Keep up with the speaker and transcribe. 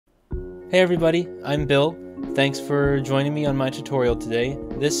Hey everybody, I'm Bill. Thanks for joining me on my tutorial today.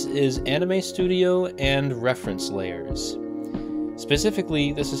 This is Anime Studio and reference layers.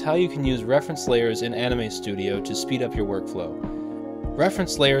 Specifically, this is how you can use reference layers in Anime Studio to speed up your workflow.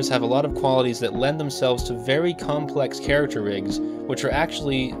 Reference layers have a lot of qualities that lend themselves to very complex character rigs, which are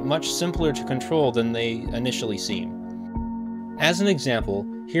actually much simpler to control than they initially seem. As an example,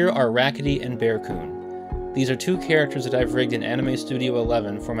 here are Rackety and Bearcoon. These are two characters that I've rigged in Anime Studio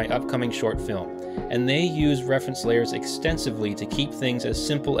 11 for my upcoming short film, and they use reference layers extensively to keep things as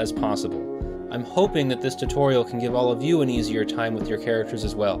simple as possible. I'm hoping that this tutorial can give all of you an easier time with your characters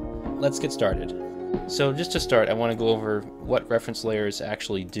as well. Let's get started. So just to start, I want to go over what reference layers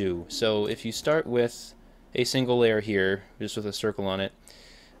actually do. So if you start with a single layer here, just with a circle on it,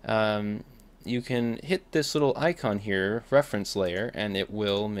 you can hit this little icon here, reference layer, and it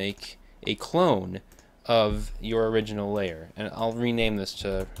will make a clone of your original layer. And I'll rename this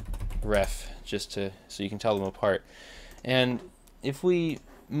to ref just so you can tell them apart. And if we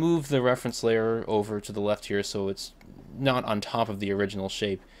move the reference layer over to the left here so it's not on top of the original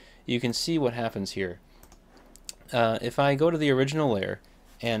shape, you can see what happens here. If I go to the original layer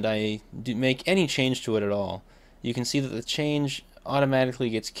and I make any change to it at all, you can see that the change automatically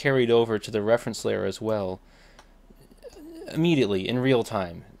gets carried over to the reference layer as well immediately in real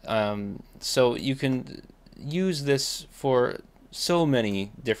time. So you can use this for so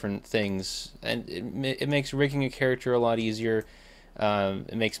many different things, and it makes rigging a character a lot easier.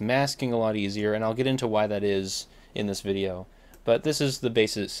 It makes masking a lot easier, and I'll get into why that is in this video. But this is the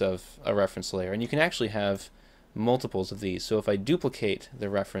basis of a reference layer, and you can actually have multiples of these. So if I duplicate the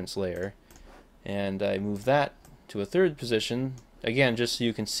reference layer and I move that to a third position, again, just so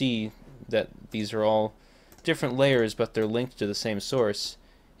you can see that these are all different layers but they're linked to the same source,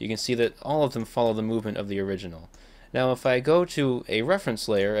 you can see that all of them follow the movement of the original. Now if I go to a reference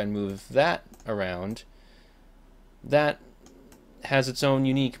layer and move that around, that has its own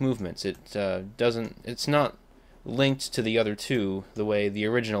unique movements. It's not linked to the other two the way the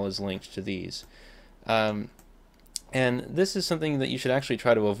original is linked to these. And this is something that you should actually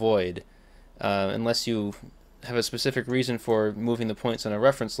try to avoid unless you have a specific reason for moving the points on a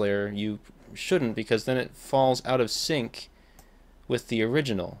reference layer. You shouldn't, because then it falls out of sync with the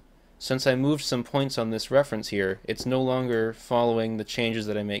original. Since I moved some points on this reference here, it's no longer following the changes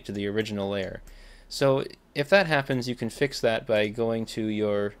that I make to the original layer. So if that happens, you can fix that by going to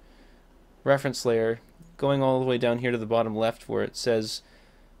your reference layer, going all the way down here to the bottom left where it says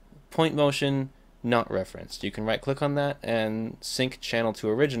point motion not referenced. You can right click on that and sync channel to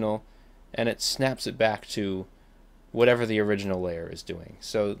original, and it snaps it back to whatever the original layer is doing.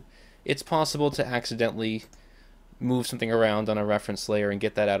 So it's possible to accidentally move something around on a reference layer and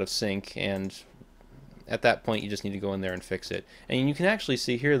get that out of sync, and at that point you just need to go in there and fix it. And you can actually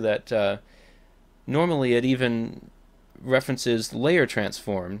see here that normally it even references layer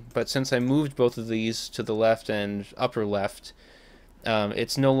transform, but since I moved both of these to the left and upper left,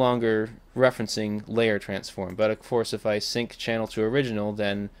 it's no longer referencing layer transform. But of course if I sync channel to original,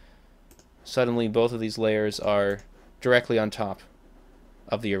 then suddenly both of these layers are directly on top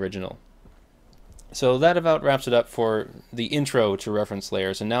of the original. So that about wraps it up for the intro to reference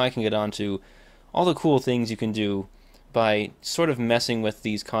layers, and now I can get on to all the cool things you can do by sort of messing with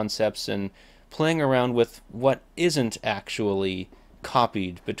these concepts and playing around with what isn't actually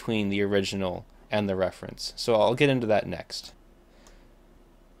copied between the original and the reference. So I'll get into that next.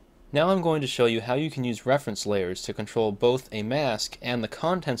 Now I'm going to show you how you can use reference layers to control both a mask and the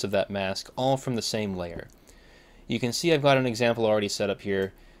contents of that mask all from the same layer. You can see I've got an example already set up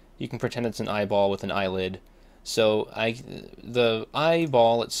here. You can pretend it's an eyeball with an eyelid. So the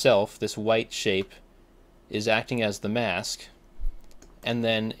eyeball itself, this white shape, is acting as the mask, and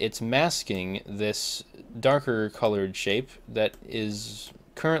then it's masking this darker colored shape that is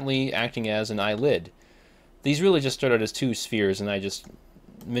currently acting as an eyelid. These really just start out as two spheres, and I just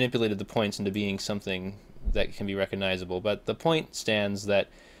manipulated the points into being something that can be recognizable. But the point stands that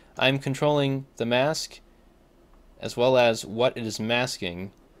I'm controlling the mask as well as what it is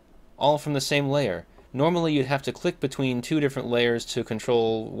masking, all from the same layer. Normally you'd have to click between two different layers to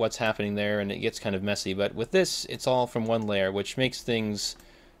control what's happening there, and it gets kind of messy, but with this it's all from one layer, which makes things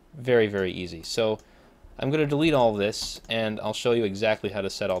very, very easy. So I'm going to delete all this and I'll show you exactly how to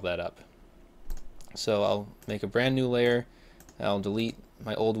set all that up. So I'll make a brand new layer, I'll delete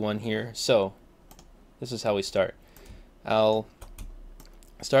my old one here. So this is how we start. I'll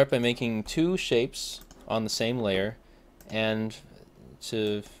start by making two shapes on the same layer, and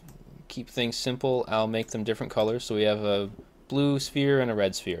to keep things simple, I'll make them different colors. So we have a blue sphere and a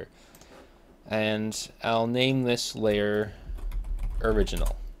red sphere. And I'll name this layer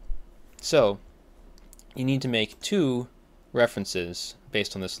original. So you need to make two references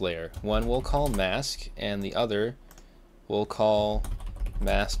based on this layer. One we'll call mask, and the other we'll call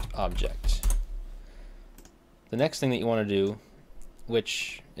masked object. The next thing that you want to do,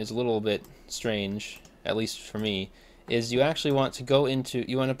 which is a little bit strange, at least for me, is you actually want to go into,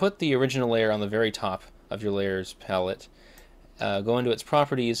 you want to put the original layer on the very top of your layers palette, go into its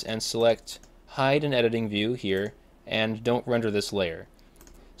properties and select hide in editing view here, and don't render this layer.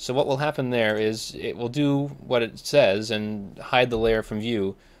 So what will happen there is it will do what it says and hide the layer from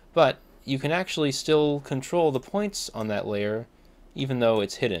view, but you can actually still control the points on that layer even though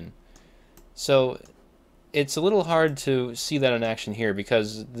it's hidden. So it's a little hard to see that in action here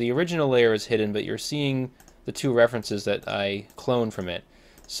because the original layer is hidden, but you're seeing the two references that I cloned from it.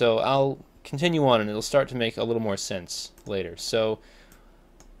 So I'll continue on and it'll start to make a little more sense later. So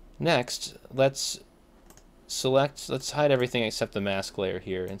next, let's hide everything except the mask layer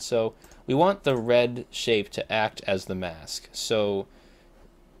here. And so we want the red shape to act as the mask. So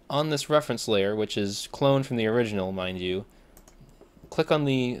on this reference layer, which is cloned from the original, mind you, click on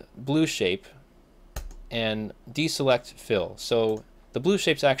the blue shape and deselect fill. So the blue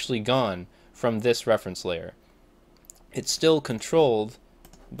shape's actually gone from this reference layer. It's still controlled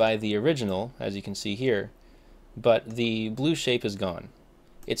by the original, as you can see here, but the blue shape is gone.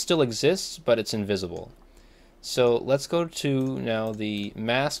 It still exists, but it's invisible. So let's go to now the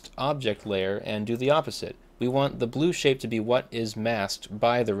masked object layer and do the opposite. We want the blue shape to be what is masked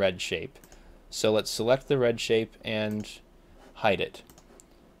by the red shape. So let's select the red shape and hide it.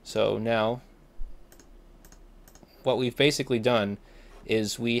 So now what we've basically done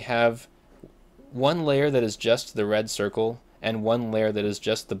is we have one layer that is just the red circle and one layer that is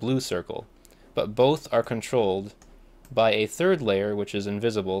just the blue circle, but both are controlled by a third layer which is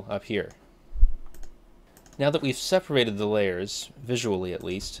invisible up here. Now that we've separated the layers, visually at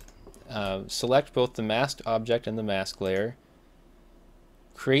least, select both the masked object and the mask layer,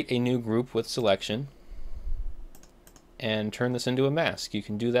 create a new group with selection, and turn this into a mask. You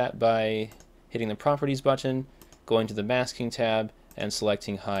can do that by hitting the Properties button, going to the Masking tab, and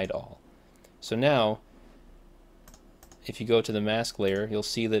selecting Hide All. So now, if you go to the mask layer, you'll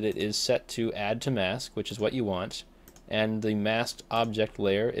see that it is set to Add to Mask, which is what you want, and the masked object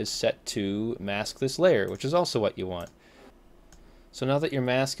layer is set to mask this layer, which is also what you want. So now that your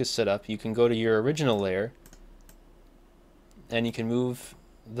mask is set up, you can go to your original layer, and you can move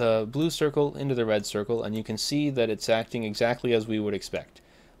the blue circle into the red circle, and you can see that it's acting exactly as we would expect.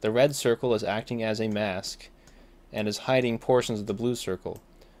 The red circle is acting as a mask and is hiding portions of the blue circle.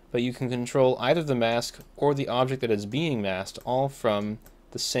 But you can control either the mask or the object that is being masked all from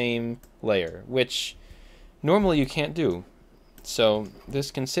the same layer, which normally you can't do. So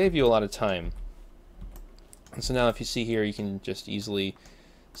this can save you a lot of time. And so now if you see here, you can just easily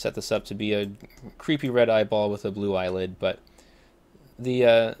set this up to be a creepy red eyeball with a blue eyelid, but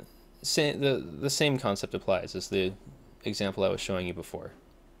the same concept applies as the example I was showing you before.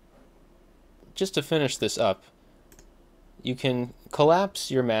 Just to finish this up, you can collapse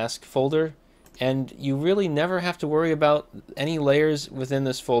your mask folder, and you really never have to worry about any layers within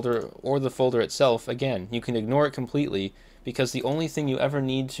this folder or the folder itself. Again, you can ignore it completely because the only thing you ever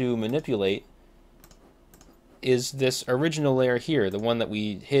need to manipulate is this original layer here, the one that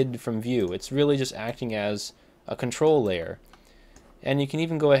we hid from view. It's really just acting as a control layer. And you can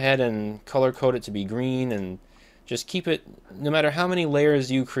even go ahead and color code it to be green and just keep it, no matter how many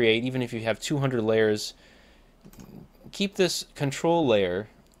layers you create, even if you have 200 layers, keep this control layer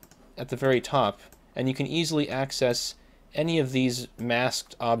at the very top, and you can easily access any of these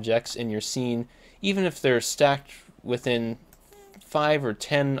masked objects in your scene, even if they're stacked within 5 or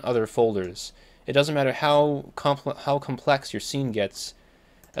 10 other folders. It doesn't matter how complex your scene gets.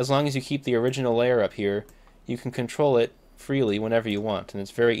 As long as you keep the original layer up here, you can control it freely whenever you want, and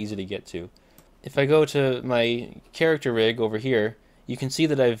it's very easy to get to. If I go to my character rig over here, you can see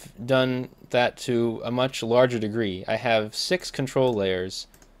that I've done that to a much larger degree. I have 6 control layers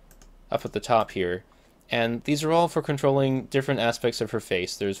up at the top here, and these are all for controlling different aspects of her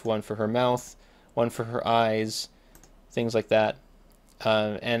face. There's one for her mouth, one for her eyes, things like that.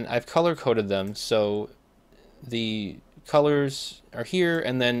 And I've color-coded them, so the colors are here,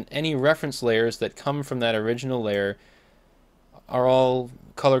 and then any reference layers that come from that original layer are all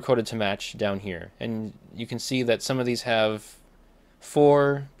color-coded to match down here. And you can see that some of these have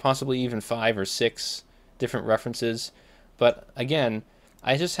 4, possibly even 5 or 6 different references. But again,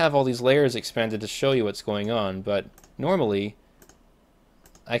 I just have all these layers expanded to show you what's going on, but normally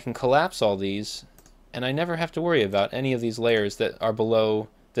I can collapse all these and I never have to worry about any of these layers that are below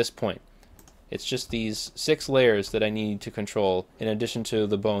this point. It's just these 6 layers that I need to control in addition to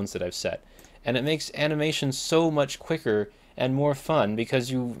the bones that I've set. And it makes animation so much quicker and more fun because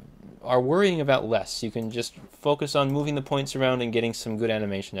you are worrying about less. You can just focus on moving the points around and getting some good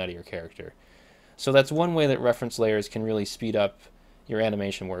animation out of your character. So that's one way that reference layers can really speed up your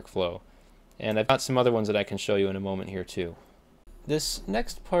animation workflow. And I've got some other ones that I can show you in a moment here too. This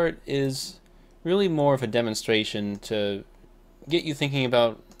next part is really more of a demonstration to get you thinking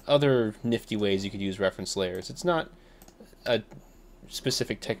about other nifty ways you could use reference layers. It's not a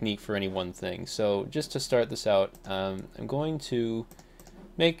specific technique for any one thing. So just to start this out, I'm going to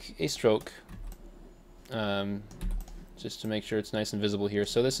make a stroke just to make sure it's nice and visible here.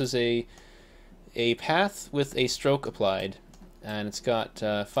 So this is a path with a stroke applied, and it's got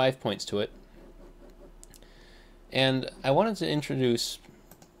 5 points to it. And I wanted to introduce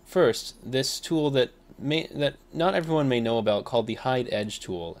first this tool that not everyone may know about, called the hide edge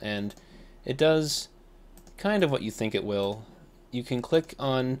tool, and it does kind of what you think it will. You can click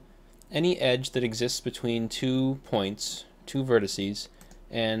on any edge that exists between 2 points, 2 vertices,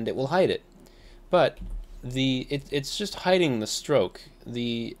 and it will hide it. But it's just hiding the stroke.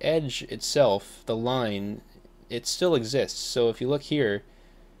 The edge itself, the line, it still exists. So if you look here,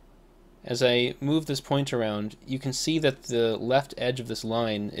 as I move this point around, you can see that the left edge of this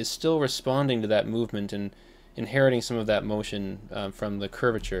line is still responding to that movement and inheriting some of that motion from the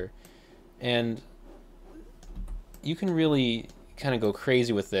curvature. And you can really kind of go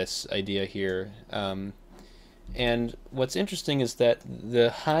crazy with this idea here. And what's interesting is that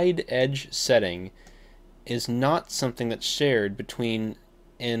the hide edge setting is not something that's shared between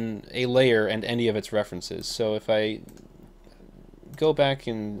in a layer and any of its references. So if I go back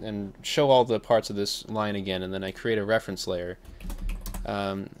and show all the parts of this line again, and then I create a reference layer,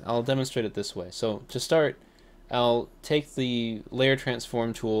 I'll demonstrate it this way. So to start, I'll take the layer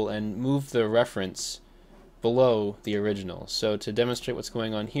transform tool and move the reference below the original. So to demonstrate what's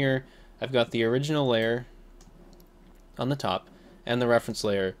going on here, I've got the original layer on the top and the reference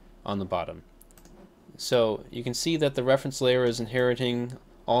layer on the bottom. So you can see that the reference layer is inheriting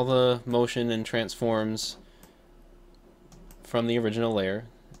all the motion and transforms from the original layer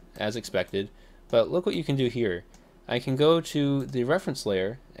as expected. But look what you can do here. I can go to the reference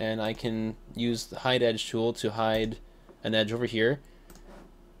layer and I can use the hide edge tool to hide an edge over here,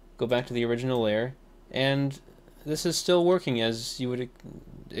 go back to the original layer, and this is still working as you would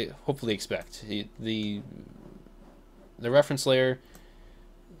hopefully expect. The reference layer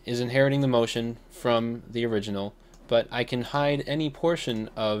is inheriting the motion from the original, but I can hide any portion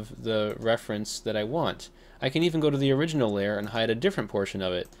of the reference that I want. I can even go to the original layer and hide a different portion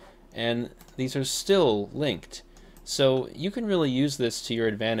of it, and these are still linked. So you can really use this to your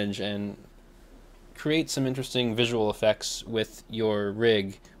advantage and create some interesting visual effects with your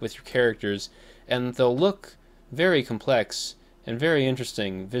rig, with your characters, and they'll look very complex and very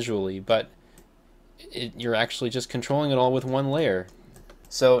interesting visually, but you're actually just controlling it all with one layer.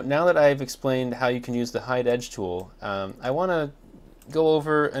 So now that I've explained how you can use the hide edge tool, I want to go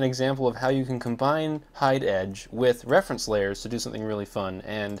over an example of how you can combine hide edge with reference layers to do something really fun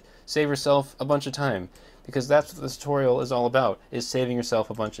and save yourself a bunch of time, because that's what this tutorial is all about, is saving yourself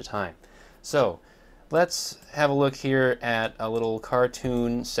a bunch of time. So let's have a look here at a little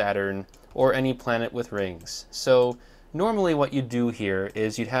cartoon Saturn or any planet with rings. So normally what you do here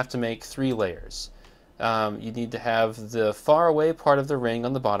is you'd have to make 3 layers. You need to have the far away part of the ring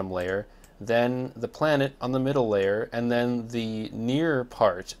on the bottom layer, then the planet on the middle layer, and then the near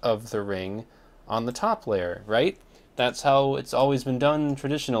part of the ring on the top layer, right? That's how it's always been done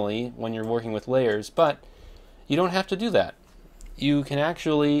traditionally when you're working with layers, but you don't have to do that. You can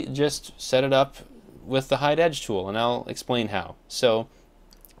actually just set it up with the hide edge tool, and I'll explain how. So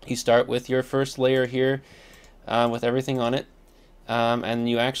you start with your first layer here with everything on it, and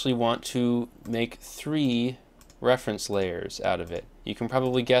you actually want to make 3 reference layers out of it. You can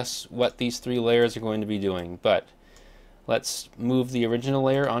probably guess what these 3 layers are going to be doing, but let's move the original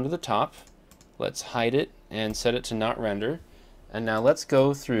layer onto the top. Let's hide it and set it to not render. And now let's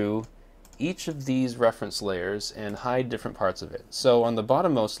go through each of these reference layers and hide different parts of it. So on the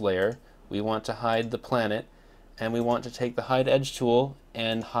bottommost layer, we want to hide the planet, and we want to take the hide edge tool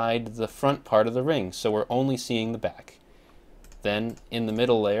and hide the front part of the ring, so we're only seeing the back. Then in the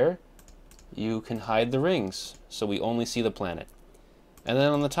middle layer, you can hide the rings, so we only see the planet. And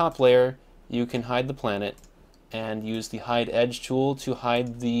then on the top layer, you can hide the planet and use the hide edge tool to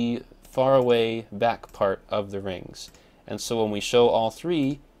hide the far away back part of the rings. And so when we show all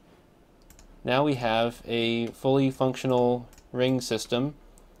 3, now we have a fully functional ring system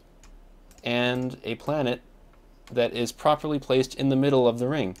and a planet that is properly placed in the middle of the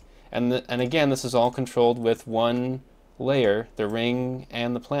ring. And again, this is all controlled with one layer, the ring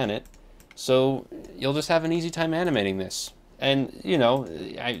and the planet. So you'll just have an easy time animating this. And, you know,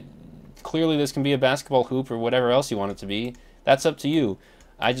 clearly this can be a basketball hoop or whatever else you want it to be. That's up to you.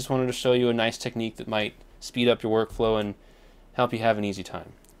 I just wanted to show you a nice technique that might speed up your workflow and help you have an easy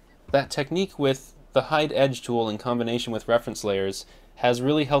time. That technique with the hide edge tool in combination with reference layers has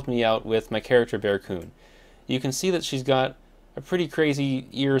really helped me out with my character Bearcoon. You can see that she's got a pretty crazy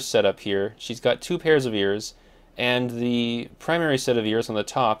ears set up here. She's got 2 pairs of ears, and the primary set of ears on the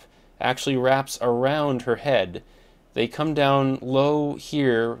top actually wraps around her head. They come down low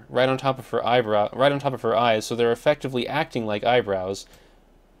here, right on top of her eyes, so they're effectively acting like eyebrows.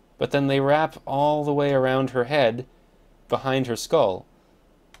 But then they wrap all the way around her head, behind her skull.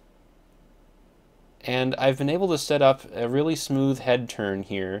 And I've been able to set up a really smooth head turn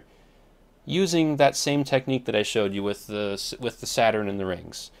here, using that same technique that I showed you with the Saturn and the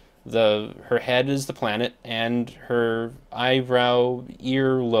rings. Her head is the planet, and her eyebrow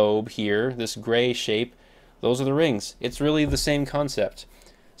ear lobe here, this gray shape, those are the rings. It's really the same concept.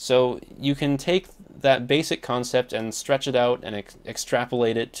 So you can take that basic concept and stretch it out and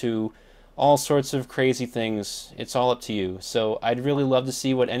extrapolate it to all sorts of crazy things. It's all up to you. So I'd really love to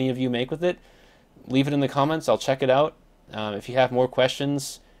see what any of you make with it. Leave it in the comments. I'll check it out. If you have more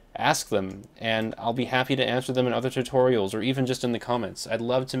questions, ask them, and I'll be happy to answer them in other tutorials or even just in the comments. I'd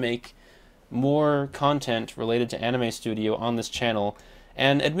love to make more content related to Anime Studio on this channel,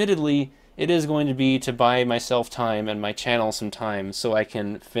 and admittedly, it is going to be to buy myself time and my channel some time so I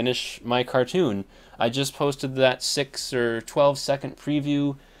can finish my cartoon. I just posted that 6 or 12 second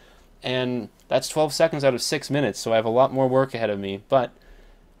preview, and that's 12 seconds out of 6 minutes, so I have a lot more work ahead of me, but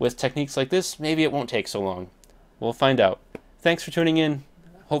with techniques like this, maybe it won't take so long. We'll find out. Thanks for tuning in.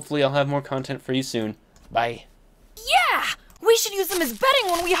 Hopefully I'll have more content for you soon. Bye. Yeah! We should use them as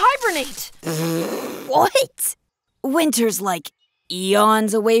bedding when we hibernate! What? Winter's like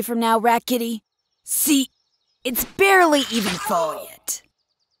eons away from now, Rat Kitty. See, it's barely even fall yet.